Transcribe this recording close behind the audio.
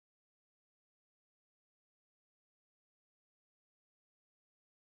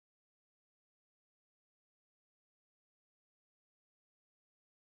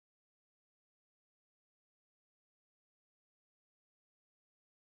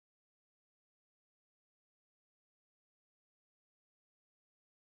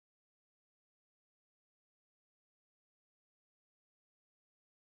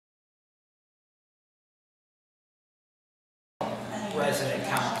resident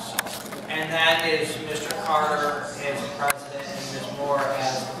council. And that is Mr. Carter as president and Ms. Moore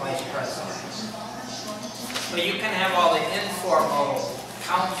as vice president. But you can have all the informal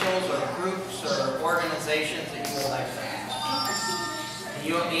councils or groups or organizations that you would like to have. And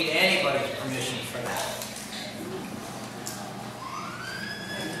you don't need anybody's permission for that.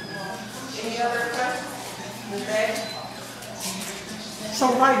 Any other questions? Ms. Day? So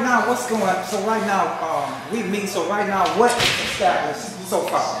right now, what's going on? So right now, we meet. So right now, what's established so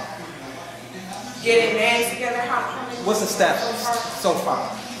far? Getting names together, how many? What's established so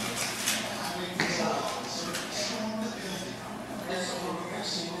far?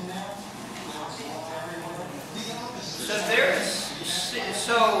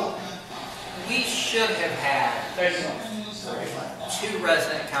 So we should have had 2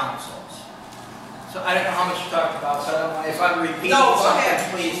 resident councils. So I don't know how much you talked about, so if I'm repeating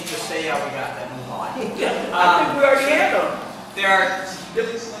something, please just say how we got that. Move on. I think we already had them. There are,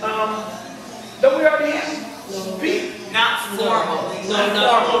 don't we already have them? not formally. Not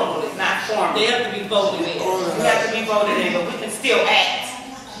formally. Not formally. They have to be voted in. We have to be voted in, but we can still act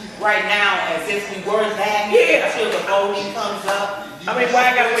right now as if we were that. Yeah. Until the voting comes up. I mean, why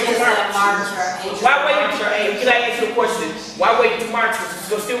I gotta wait till March? Why wait until Can I ask you a question? Why wait till March?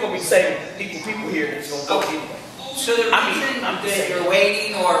 There's still gonna be the same people here that's gonna vote anyway. So the reason that you're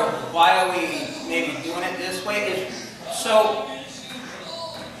waiting, or why are we maybe doing it this way, is so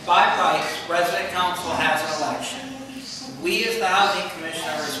by rights, resident council has an election. We as the Housing Commission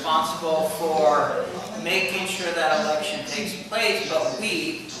are responsible for making sure that election takes place, but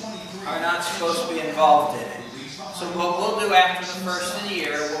we are not supposed to be involved in it. So what we'll do after the first of the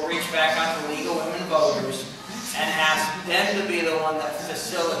year, we'll reach back out to League of Women Voters and ask them to be the one that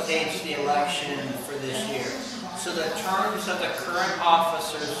facilitates the election for this year. So the terms of the current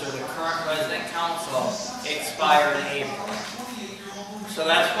officers or the current resident council expire in April. So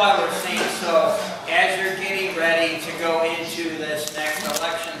that's why we're saying, so as you're getting ready to go into this next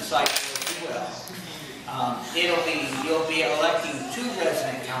election cycle, if you will, you'll be electing 2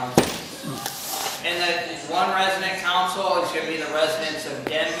 resident councils. And the 1 resident council is going to be the residents of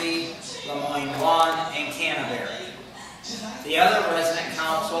Denby, Lemoyne 1, and Canterbury. The other resident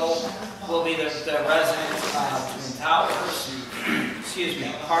council will be the residents of Twin Towers,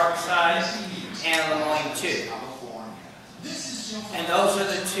 Parkside, and Lemoyne 2. And those are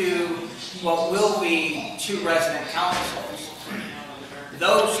the 2, what will be 2 resident councils.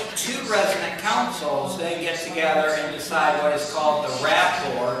 Those 2 resident councils then get together and decide what is called the RAP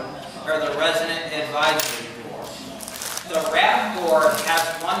board, or the Resident Advisory Board. The RAP board has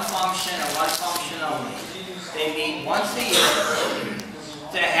one function and one function only. They meet once a year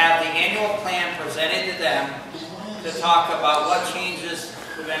to have the annual plan presented to them to talk about what changes.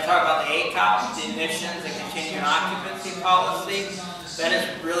 We're going to talk about the ACOP, the emissions, and continuing occupancy policy. That is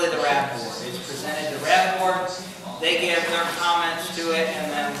really the RAP board. It's presented to the RAP board. They give their comments to it,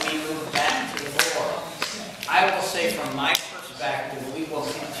 and then we move back to the board. I will say from my perspective, we will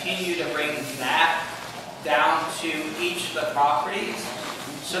continue to bring that down to each of the properties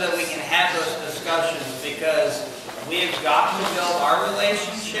so that we can have those discussions, because we have got to build our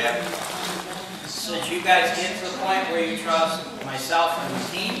relationship so that you guys get to the point where you trust myself and the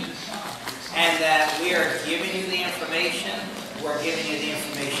team, and that we are giving you the information. We're giving you the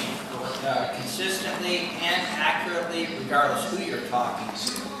information consistently and accurately, regardless who you're talking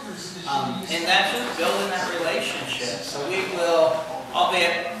to. And that's just building that relationship. So we will,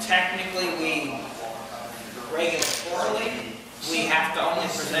 albeit technically we regulatorily, we have to only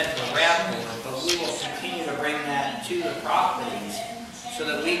present to the RAP board, but we will continue to bring that to the properties so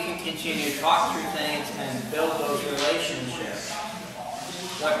that we can continue to talk through things and build those relationships.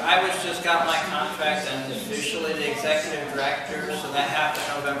 Look, I just got my contract and officially the executive director, so that happened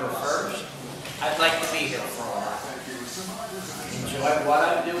November 1st. I'd like to be here for a while. Enjoy what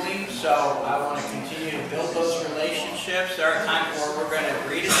I'm doing, so I want to continue to build those relationships. There are times where we're going to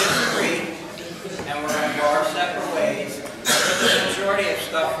agree to disagree, and we're going to go our separate ways. But the majority of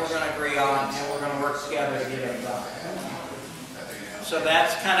stuff we're going to agree on, and we're going to work together to get it done. So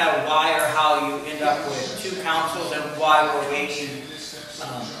that's kind of why or how you end up with 2 councils and why we're waiting.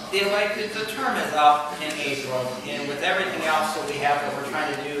 The term is up in April, and with everything else that we have that we're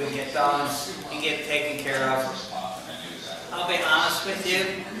trying to do and get done and get taken care of, I'll be honest with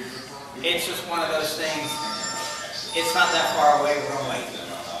you, it's just one of those things, it's not that far away, we're going to wait.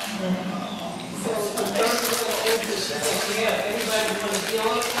 So, in terms of interest, if we have anybody from the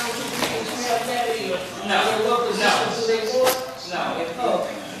DOA council, if we have that, what positions do they want? No,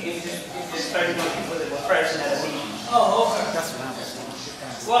 it's 31 people that were present at a meeting. Oh, okay. That's what I'm saying.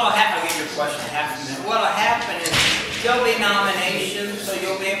 Well, I'll give you a question in half a minute. What'll happen is There'll be nominations, so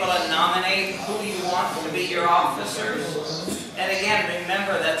you'll be able to nominate who you want to be your officers. And again,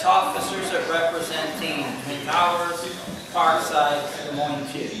 remember, that's officers that representing Twin Towers, Parkside, Des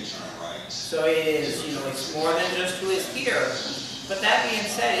Moines 2. So it is, it's more than just who is here. But that being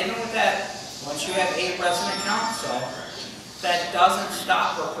said, even with that, once you have a resident council, that doesn't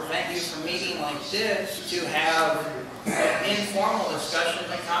stop or prevent you from meeting like this to have informal discussions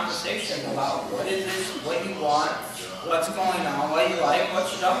and conversations about what is this, what you want, what's going on, what you like, what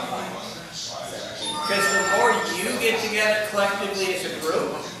you don't like. Because the more you get together collectively as a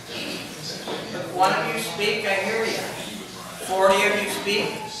group, if one of you speak, I hear you. 40 of you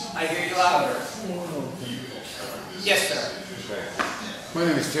speak, I hear you louder. Yes, sir. My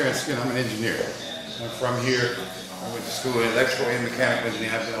name is Terrence Skin. I'm an engineer. I'm from here. I went to school in electrical and mechanical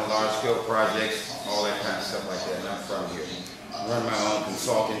engineering. I've been on large-scale projects, all that kind of stuff like that, and I'm from here. I run my own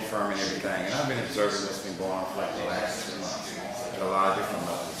consulting firm and everything, and I've been observing what's been going on for like the last 2 months at a lot of different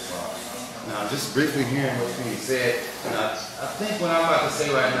levels. Now, just briefly hearing what's being said, and I think what I'm about to say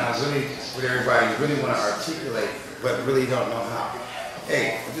right now is really what everybody really want to articulate, but really don't know how.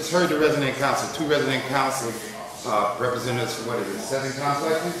 Hey, I just heard the resident council, 2 resident council representatives for, what is it, 7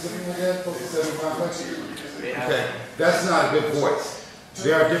 complexes, something like that? 7 complexes? Okay, that's not a good voice.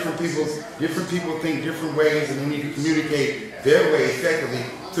 There are different people think different ways, and they need to communicate their way effectively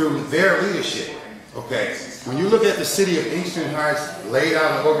through their leadership. Okay, when you look at the city of Inkster and how it's laid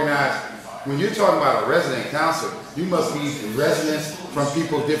out and organized, when you're talking about a resident council, you must be residents from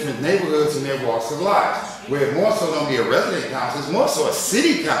people's different neighborhoods and their walks of life. Where more so don't be a resident council, it's more so a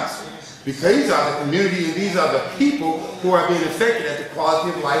city council. Because these are the community and these are the people who are being affected at the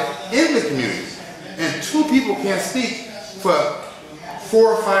quality of life in the community. And 2 people can't speak for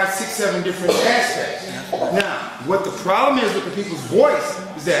 4, 5, 6, 7 different aspects. Now, what the problem is with the people's voice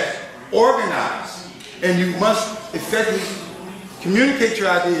is that organize, and you must effectively communicate your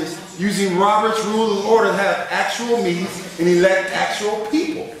ideas using Robert's Rule of Order to have actual meetings and elect actual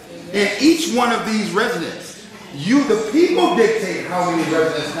people. And each one of these residents, you, the people, dictate how many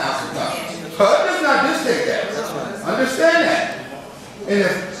residents council come. HUD does not dictate that. Understand that. And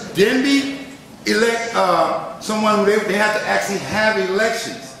if Denby elect someone, they have to actually have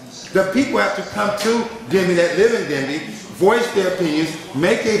elections. The people have to come to Denby that live in Denby, voice their opinions,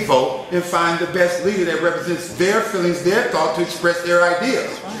 make a vote, and find the best leader that represents their feelings, their thought, to express their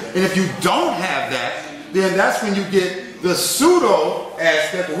ideas. And if you don't have that, then that's when you get the pseudo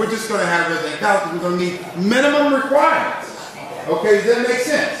aspect of we're just going to have resident council, we're going to need minimum requirements. Okay, does that make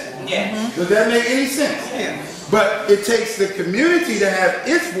sense? Yeah. Does that make any sense? Yeah. But it takes the community to have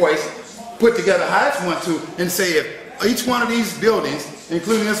its voice put together how it's want to, and say if each one of these buildings,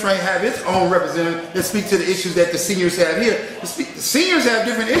 including this right, have its own representative that speak to the issues that the seniors have here. The seniors have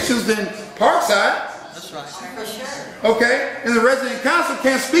different issues than Parkside. That's right. For sure. Okay? And the resident council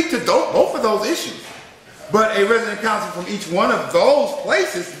can't speak to both of those issues. But a resident council from each one of those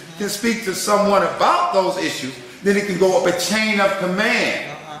places can speak to someone about those issues. Then it can go up a chain of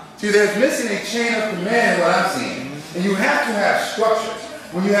command. See, there's missing a chain of command, what I'm seeing. And you have to have structure.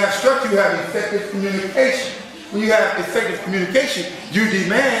 When you have structure, you have effective communication. When you have effective communication, you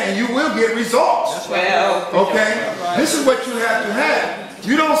demand and you will get results. Well, okay? This is what you have to have.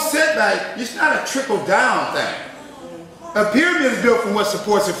 You don't sit back. It's not a trickle-down thing. A pyramid is built from what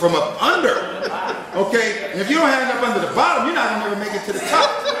supports it from up under. Okay? And if you don't have enough under the bottom, you're not going to ever make it to the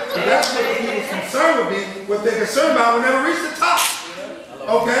top. So that's what the people's concern would be. What they're concerned about will never reach the top.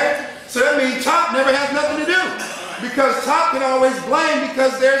 Okay? So that means top never has nothing to do. Because top can always blame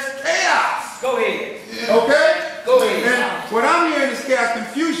because there's chaos. Go ahead. Okay? Go ahead. And what I'm hearing is chaos,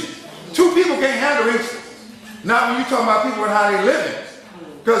 confusion. 2 people can't handle each other. Not when you're talking about people and how they living.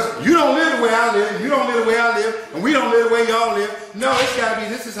 Because you don't live the way I live, you don't live the way I live, and we don't live the way y'all live. No, it's got to be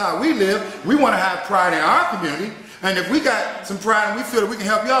this is how we live. We want to have pride in our community. And if we got some pride and we feel that we can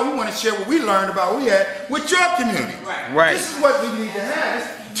help y'all, we want to share what we learned about what we had with your community. Right. This is what we need to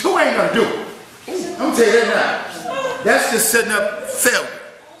have. 2 ain't going to do it. I'm going to tell you that now. That's just setting up failure.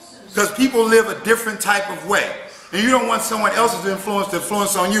 Because people live a different type of way. And you don't want someone else's influence to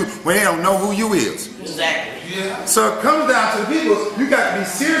influence on you when they don't know who you is. exactly. Yeah. So it comes down to the people, you got to be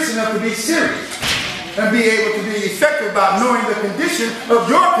serious enough to be serious. And be able to be effective about knowing the condition of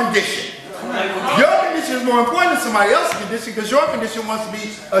your condition. Your condition is more important than somebody else's condition because your condition wants to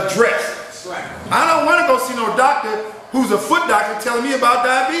be addressed. I don't want to go see no doctor who's a foot doctor telling me about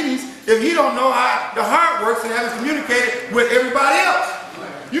diabetes if he don't know how the heart works and haven't communicated with everybody else.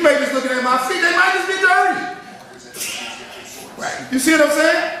 You may just looking at my feet, they might just be dirty. You see what I'm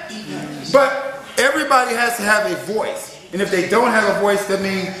saying? But everybody has to have a voice. And if they don't have a voice, that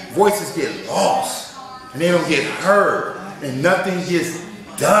means voices get lost. and they don't get heard, and nothing gets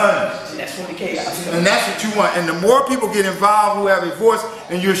done. That's when the chaos. And that's what you want. And the more people get involved who have a voice,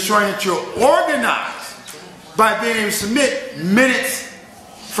 and you're showing that you're organized by being able to submit minutes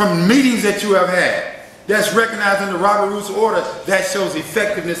from meetings that you have had. That's recognized under Robert Rules Order. That shows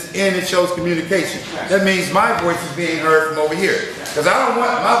effectiveness and it shows communication. That means my voice is being heard from over here. Because I don't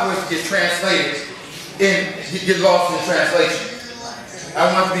want my voice to get translated and get lost in translation.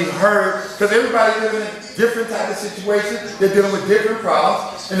 I want to be heard because everybody living in different types of situations. They're dealing with different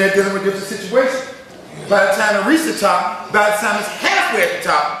problems and they're dealing with different situations. By the time they reach the top, by the time it's halfway at the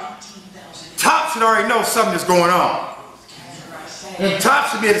top should already know something is going on. And top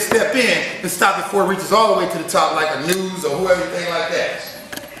should be able to step in and stop before it reaches all the way to the top, like a news or whoever, anything like that.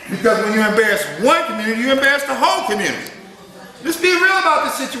 Because when you embarrass one community, you embarrass the whole community. Just be real about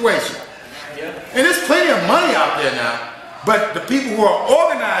this situation. And there's plenty of money out there now. But the people who are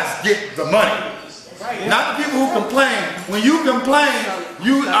organized get the money. Not the people who complain. When you complain,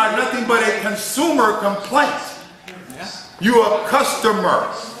 you are nothing but a consumer complaint. You are a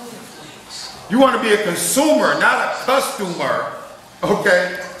customer. You want to be a consumer, not a customer.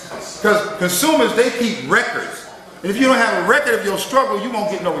 Okay? Because consumers, they keep records. And if you don't have a record of your struggle, you won't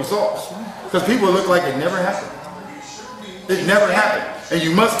get no results. Because people look like it never happened. It never happened. And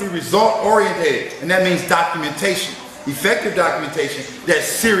you must be result-oriented. And that means documentation. Effective documentation that's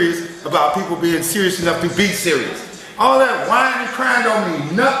serious about people being serious enough to be serious. All that whining and crying don't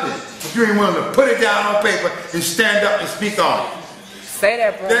mean nothing if you ain't willing to put it down on paper and stand up and speak on it. Say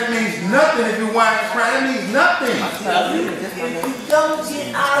that, bro. That means nothing if you whine and cry. That means nothing. If you don't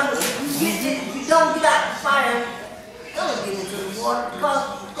get out, if you don't get out the fire, don't get into the water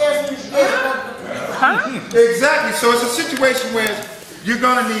because there's nothing. Exactly. So it's a situation where you're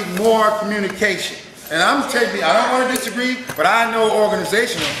going to need more communication. And I'm telling you, I don't want to disagree, but I know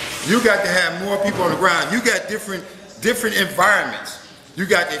organizational, you got to have more people on the ground. You got different environments. You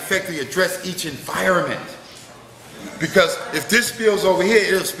got to effectively address each environment. Because if this spills over here,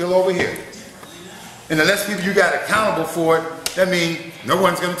 it'll spill over here. And the less people you got accountable for it, that means no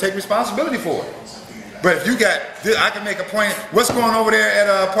one's going to take responsibility for it. But if you got, I can make a point, what's going over there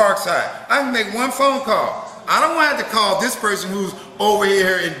at Parkside? I can make one phone call. I don't want to have to call this person who's over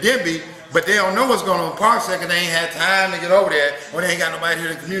here in Denby, but they don't know what's going on in Parkside because they ain't had time to get over there, or they ain't got nobody here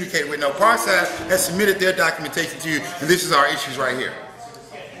to communicate with. No, Parkside has submitted their documentation to you, and this is our issues right here.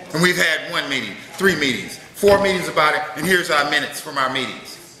 And we've had 1 meeting, 3 meetings, 4 meetings about it, and here's our minutes from our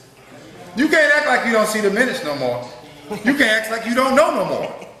meetings. You can't act like you don't see the minutes no more. You can't act like you don't know no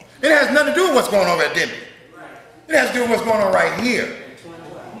more. It has nothing to do with what's going on at Denby. It has to do with what's going on right here.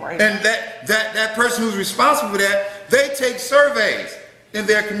 And that person who's responsible for that, they take surveys in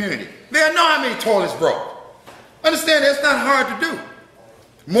their community. They know how many toilets broke. Understand, that's not hard to do.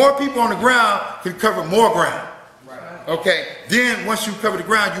 More people on the ground can cover more ground. Okay, then once you cover the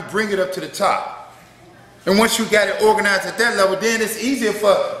ground, you bring it up to the top. And once you got it organized at that level, then it's easier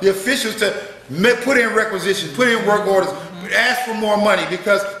for the officials to put in requisitions, put in work orders, ask for more money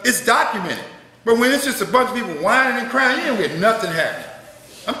because it's documented. But when it's just a bunch of people whining and crying, you don't get nothing happening.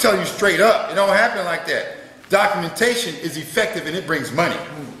 I'm telling you straight up, it don't happen like that. Documentation is effective and it brings money.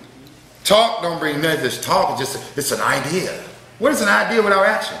 Talk don't bring nothing. Just talk, it's an idea. What is an idea without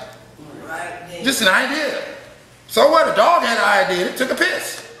action? Just an idea. So what? A dog had an idea. It took a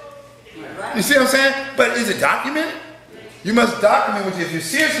piss. You see what I'm saying? But is it documented? You must document with you. If you're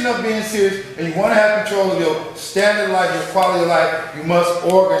serious enough being serious and you want to have control of your standard of life, your quality of life, you must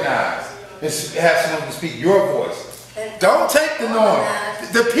organize and have someone to speak your voice. Don't take the norm.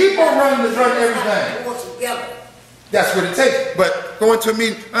 The people run everything. That's what it takes. But going to a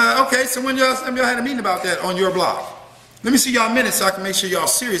meeting, okay, so when y'all had a meeting about that on your block. Let me see y'all minutes so I can make sure y'all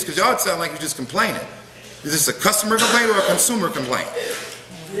serious because y'all sound like you're just complaining. Is this a customer complaint or a consumer complaint?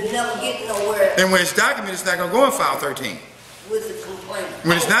 You never get nowhere. And when it's documented, it's not going to go in file 13. With the complaint.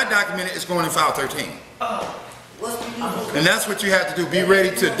 When it's not documented, it's going in file 13. What's the reason? And that's what you have to do. Be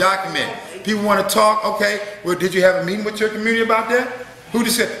ready to document. People want to talk. Okay, well, did you have a meeting with your community about that? Who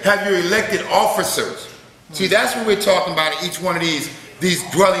just said, have you elected officers? See, that's what we're talking about in each one of these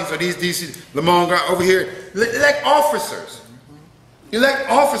dwellings or these Lamont over here. Elect officers. Elect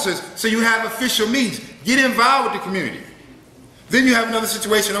officers so you have official meetings. Get involved with the community. Then you have another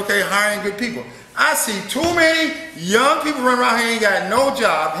situation, okay, hiring good people. I see too many young people running around here ain't got no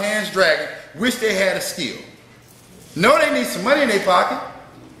job, hands dragging, wish they had a skill. No, they need some money in their pocket.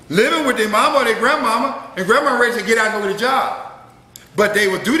 Living with their mama or their grandmama, and grandma ready to get out and go get a job. But they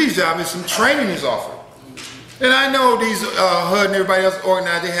will do these jobs and some training is offered. And I know these HUD and everybody else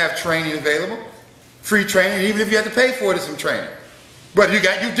organized, they have training available. Free training, even if you have to pay for it, it's some training. But you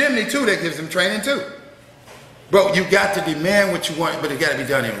got Udemy too that gives them training too. But you got to demand what you want, but it got to be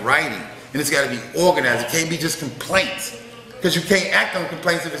done in writing. And it's got to be organized. It can't be just complaints. Because you can't act on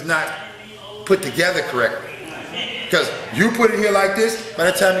complaints if it's not put together correctly. Because you put it here like this, by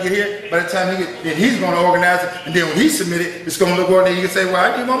the time you get here, by the time he get, then he's going to organize it, and then when he submit it, it's going to look ordinary. You can say,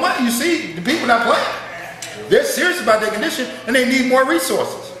 well, I need more money. You see, the people not playing. They're serious about their condition, and they need more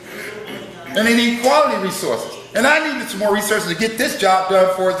resources. And they need quality resources. And I needed some more resources to get this job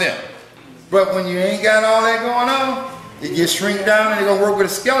done for them. But when you ain't got all that going on, it gets shrink down, and they're going to work with a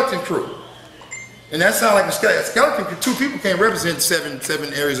skeleton crew. And that sounds like a skeleton crew. Two people can't represent seven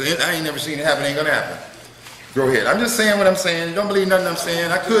areas. I ain't never seen it happen. It ain't going to happen. Go ahead. I'm just saying what I'm saying. Don't believe nothing I'm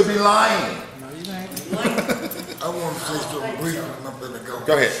saying. I could be lying. I want to say something brief and I'm going to go.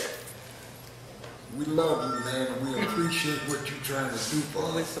 Go ahead. We love you, man, and we appreciate what you're trying to do for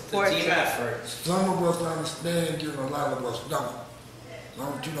us. We support the team effort. Some of us understand you and a lot of us don't. As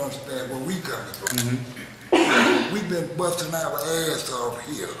long as you don't understand where we coming from. We've been busting our ass off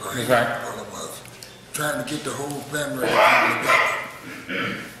here, right? Right. All of us. Trying to get the whole family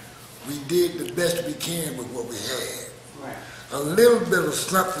together. We did the best we can with what we had. Right. A little bit of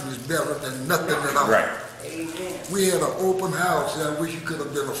something is better than nothing at all. Right. We had an open house, and I wish you could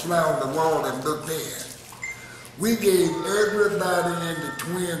have been a fly on the wall and looked in. We gave everybody in the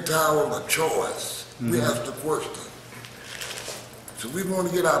Twin Towers a choice. We asked a question. So we want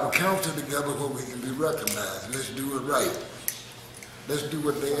to get our council together where we can be recognized. Let's do it right. Let's do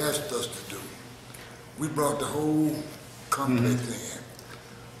what they asked us to do. We brought the whole complex in.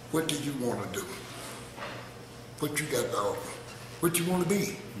 What do you want to do? What you got to offer? What you want to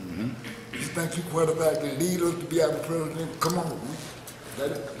be? You think you qualified to lead us to be our president? Come on,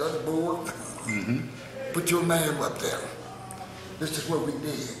 that's board. Put your name up there. This is what we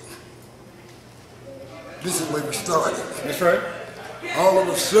did. This is where we started. That's right. All of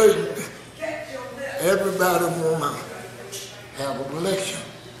a sudden, everybody wanna have an election.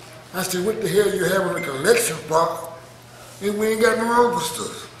 I said, what the hell you having an election for? And we ain't got no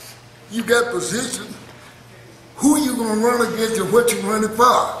officers. You got position. Who you gonna run against and what you running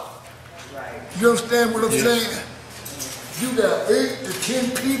for? You understand what I'm saying? You got 8 to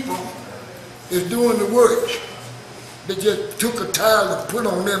 10 people that's doing the work. They just took a tile and put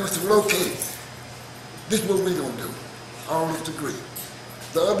on them and said, okay, this is what we gonna do. All of us agree.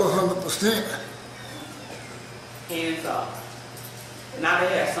 The other 100%. Hands up. Now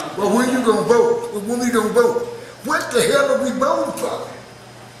they have something. Well, when you gonna vote? When we gonna vote? What the hell are we voting for?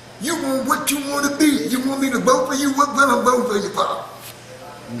 You want what you want to be. You want me to vote for you? What I'm voting for you for?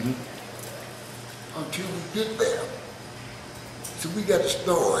 Until we get there. So we got to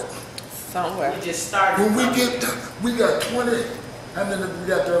start. Somewhere. We just started. When we get to, we got 20. How many we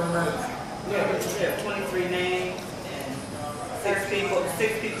got the other night? We have 23 names and 6 people,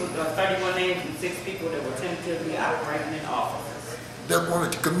 31 names and 6 people that were tentatively operating in offices. That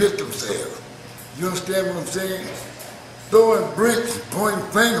wanted to commit themselves. You understand what I'm saying? Throwing bricks, pointing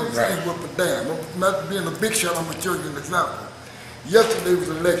fingers, ain't worth a damn. Not being a big shot, I'm going to show you an example. Yesterday was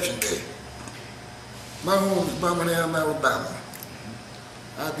election day. My home is Birmingham, Alabama.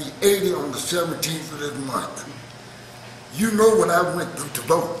 I'll be 80 on the 17th of this month. You know what I went through to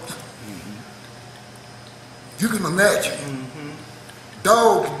vote. You can imagine.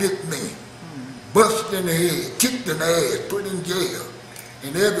 Dogs bit me, busted in the head, kicked in the ass, put in jail,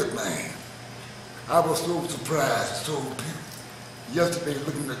 and everything. I was so surprised, so people. Yesterday,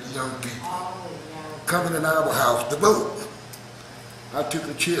 looking at the young people coming in our house to vote. I took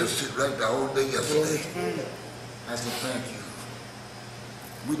a chair, sit right there all day yesterday. I said, thank you.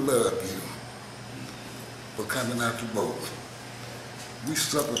 We love you for coming out to vote. We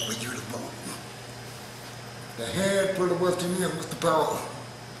suffer for you to vote. The handful of us in here, Mr. Powell,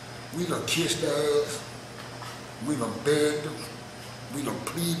 we done kissed their ass. We done begged them. We done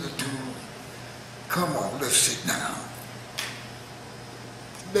pleaded to them. Come on, let's sit down.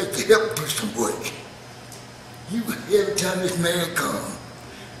 Let's help do some work. Every time this man comes,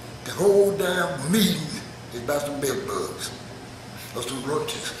 the whole damn meeting is about some bed bugs or some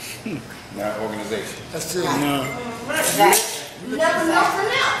roaches. Not organization. I said, You never know for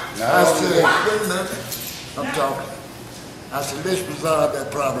now. I said, wait a minute, I'm talking. I said, let's resolve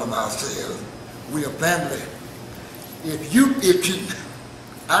that problem ourselves. We a family. If you itching,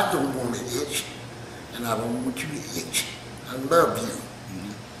 I don't want to itch, and I don't want you to itch. I love you.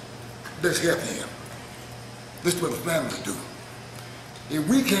 Let's help him. This is what a family do. If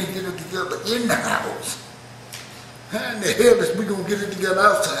we can't get it together in the house, how in the hell is we gonna get it together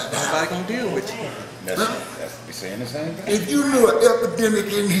outside the house? Nobody gonna deal with you. That's we saying the same thing. If you knew an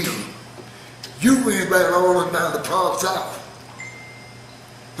epidemic in here, you went right all the way down to Park South.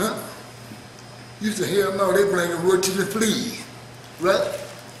 Huh? You say, hell no, they bring the roaches and fleas, right?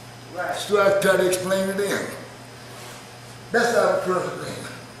 Right. So I try to explain to them. That's our president.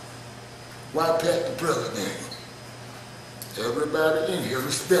 Why Pat the president? Everybody in here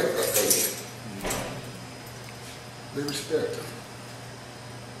respect that man. They respect him.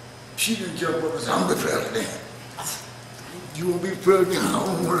 She didn't jump up and say, I'm the president. You want to be president? I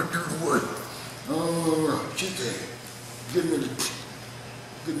don't want to do the work. She said, give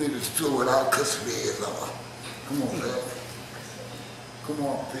me the store without cussing the heads off. Come on, Pat. Come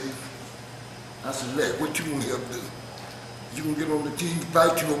on, Pete. I said, Let, what you want to help do? You gonna get on the team,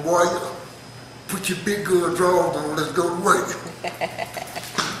 fight you a warrior? Put your big girl drawers on, let's go to work.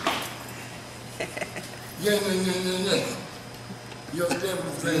 Yeah. You understand what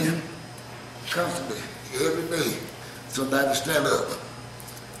I'm saying? Constantly, every day, somebody stand up.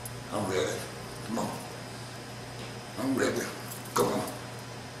 I'm ready. Come on. I'm ready. Come on.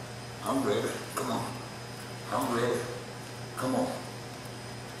 I'm ready. Come on. I'm ready. Come on.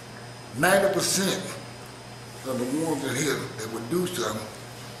 90% of the ones in here that would do something,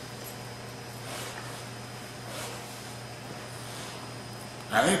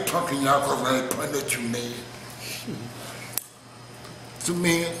 I ain't punking y'all because I ain't pointing at you, man. So,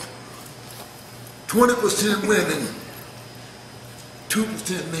 men, 20% women,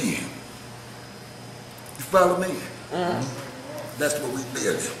 2% men. You follow me? That's what we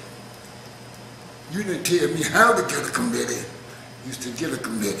did. You didn't tell me how to get a committee. You said get a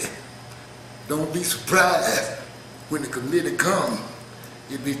committee. Don't be surprised when the committee comes.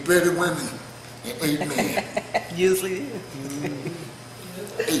 It'll be 30 women and 8 men. Usually is.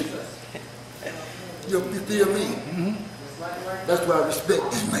 8. You feel me? That's why I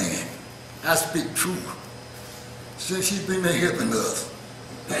respect this man. I speak truth. Since he's been there helping us,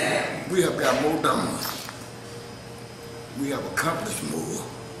 we have got more done. We have accomplished more.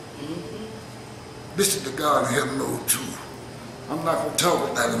 This is the God in heaven knows truth. I'm not going to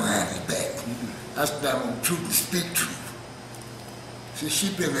talk about it behind his back. I stand on truth and speak truth. Since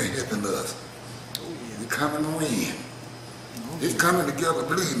she's been there helping us, we're coming on in. It's coming together,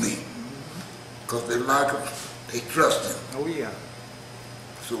 believe me. Because they like him, they trust him. Oh yeah.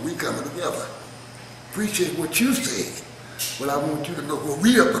 So we coming together. Appreciate what you said, but I want you to know what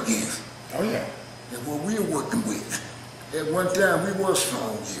we up against. Oh yeah. And what we're working with. At one time, we were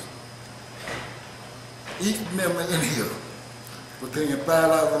strong here. Each member in here was paying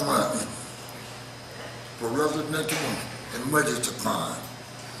 $5 a month for residential and emergency fund.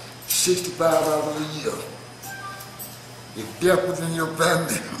 $65 a year. If death was in your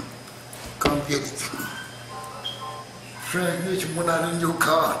family, come get it. Transmission went out in your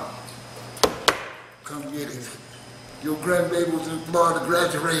car, come get it. Your grandbaby was in Florida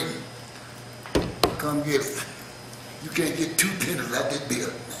graduating, come get it. You can't get 2 pennies out that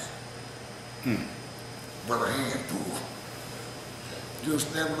bill. But a handful. You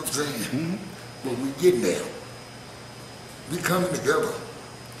understand what I'm saying? But we getting there. We coming together.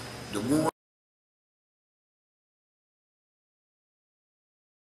 The one